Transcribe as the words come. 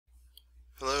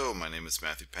Hello, my name is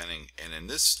Matthew Penning, and in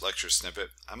this lecture snippet,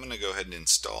 I'm going to go ahead and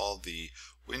install the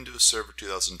Windows Server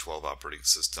 2012 operating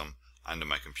system onto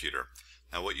my computer.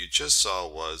 Now, what you just saw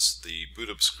was the boot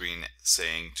up screen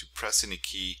saying to press any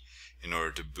key in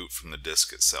order to boot from the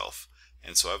disk itself.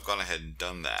 And so I've gone ahead and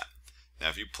done that. Now,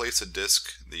 if you place a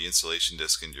disk, the installation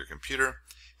disk, into your computer,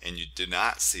 and you did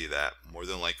not see that, more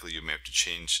than likely you may have to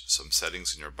change some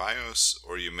settings in your BIOS,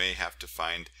 or you may have to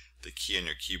find the key on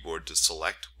your keyboard to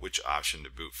select which option to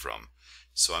boot from.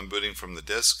 So I'm booting from the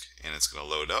disk, and it's going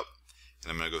to load up,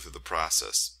 and I'm going to go through the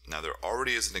process. Now, there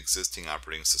already is an existing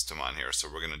operating system on here, so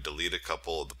we're going to delete a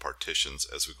couple of the partitions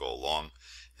as we go along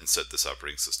and set this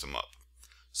operating system up.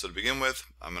 So to begin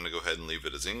with, I'm going to go ahead and leave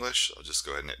it as English. I'll just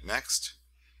go ahead and hit next,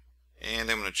 and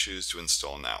I'm going to choose to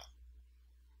install now.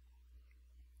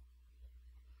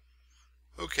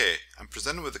 Okay, I'm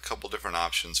presented with a couple different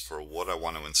options for what I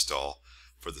want to install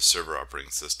for the server operating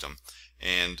system,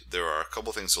 and there are a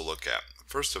couple things to look at.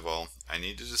 First of all, I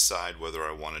need to decide whether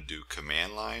I want to do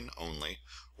command line only,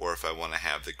 or if I want to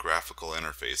have the graphical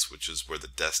interface, which is where the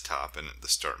desktop and the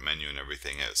start menu and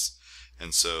everything is.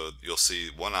 And so you'll see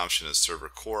one option is server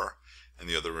core, and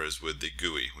the other is with the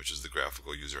GUI, which is the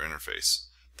graphical user interface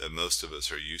that most of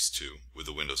us are used to with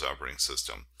the Windows operating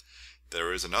system.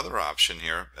 There is another option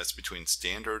here that's between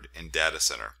standard and data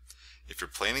center. If you're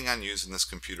planning on using this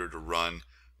computer to run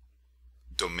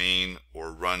domain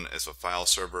or run as a file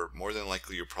server, more than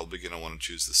likely you're probably going to want to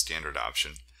choose the standard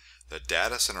option. The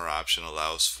data center option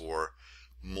allows for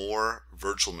more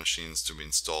virtual machines to be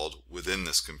installed within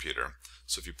this computer.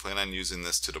 So if you plan on using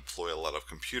this to deploy a lot of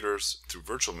computers through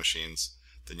virtual machines,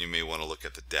 then you may want to look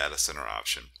at the data center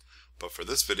option. But for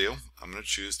this video, I'm going to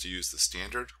choose to use the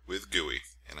standard with GUI,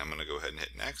 and I'm going to go ahead and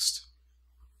hit next.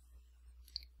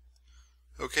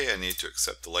 Okay, I need to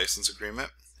accept the license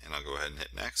agreement, and I'll go ahead and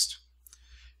hit next.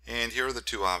 And here are the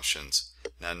two options.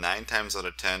 Now, 9 times out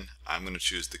of 10, I'm going to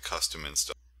choose the custom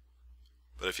install.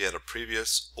 But if you had a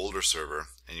previous older server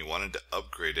and you wanted to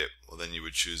upgrade it, well, then you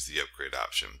would choose the upgrade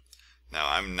option. Now,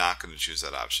 I'm not going to choose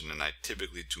that option, and I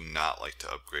typically do not like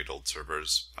to upgrade old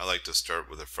servers. I like to start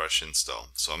with a fresh install.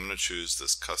 So I'm going to choose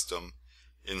this custom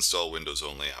install Windows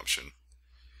only option.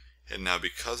 And now,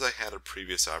 because I had a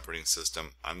previous operating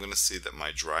system, I'm going to see that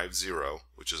my drive 0,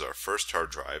 which is our first hard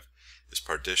drive, is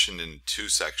partitioned in two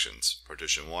sections,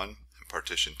 partition 1 and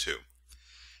partition 2.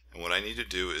 And what I need to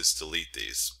do is delete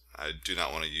these. I do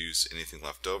not want to use anything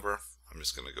left over. I'm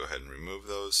just going to go ahead and remove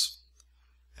those.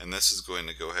 And this is going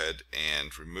to go ahead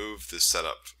and remove this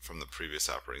setup from the previous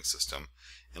operating system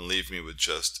and leave me with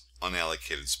just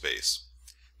unallocated space.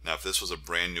 Now, if this was a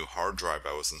brand new hard drive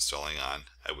I was installing on,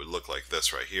 it would look like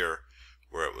this right here,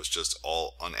 where it was just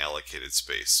all unallocated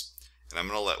space. And I'm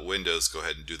going to let Windows go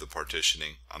ahead and do the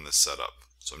partitioning on this setup.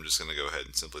 So I'm just going to go ahead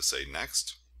and simply say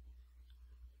next.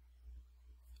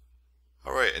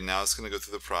 Alright, and now it's going to go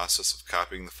through the process of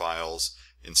copying the files,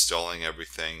 installing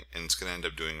everything, and it's going to end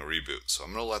up doing a reboot. So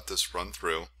I'm going to let this run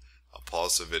through. I'll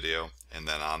pause the video, and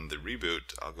then on the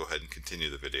reboot, I'll go ahead and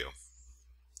continue the video.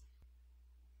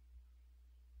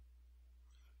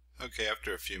 Okay,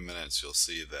 after a few minutes, you'll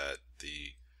see that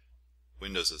the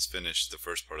Windows has finished the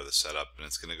first part of the setup, and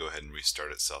it's going to go ahead and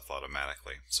restart itself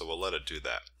automatically. So we'll let it do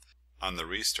that. On the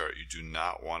restart, you do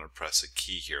not want to press a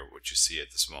key here, which you see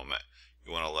at this moment.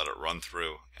 You want to let it run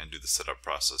through and do the setup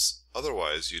process.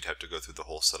 Otherwise, you'd have to go through the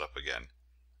whole setup again.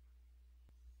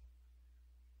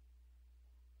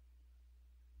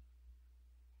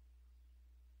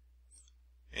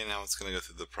 And now it's going to go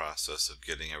through the process of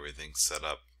getting everything set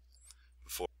up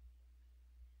before.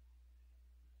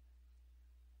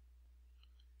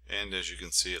 And as you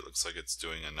can see, it looks like it's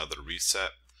doing another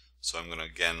reset. So I'm going to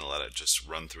again let it just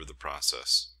run through the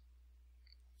process.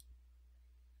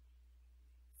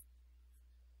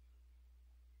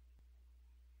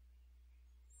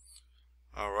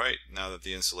 Alright, now that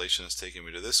the installation has taken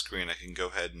me to this screen, I can go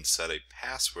ahead and set a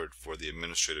password for the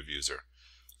administrative user.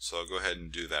 So I'll go ahead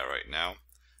and do that right now.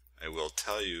 I will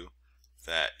tell you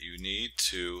that you need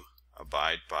to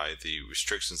abide by the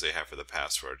restrictions they have for the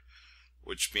password,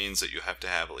 which means that you have to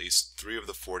have at least 3 of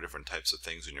the 4 different types of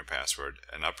things in your password: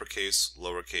 an uppercase,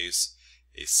 lowercase,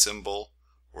 a symbol,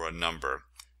 or a number,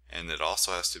 and it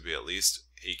also has to be at least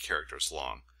 8 characters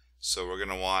long. So we're going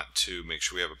to want to make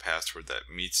sure we have a password that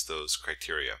meets those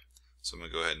criteria. So I'm going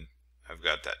to go ahead and I've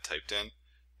got that typed in,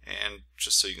 and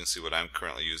just so you can see what I'm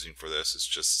currently using for this, it's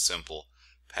just a simple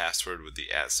password with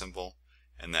the @ symbol,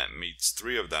 and that meets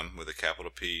 3 of them with a capital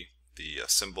P, the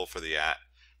symbol for the @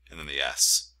 and then the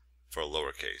S for a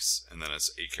lowercase, and then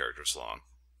it's 8 characters long.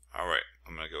 Alright,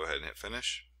 I'm going to go ahead and hit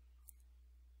finish.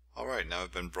 Alright, now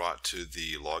I've been brought to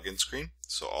the login screen,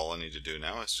 so all I need to do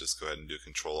now is just go ahead and do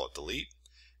Control-Alt-Delete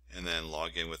and then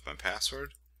log in with my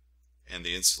password, and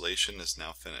the installation is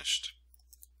now finished.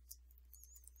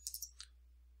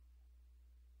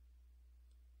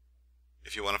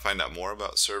 If you want to find out more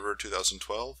about Server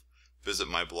 2012, visit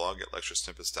my blog at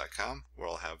lecturesnippets.com, where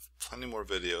I'll have plenty more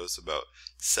videos about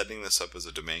setting this up as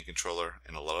a domain controller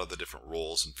and a lot of the different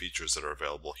roles and features that are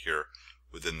available here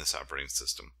within this operating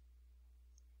system.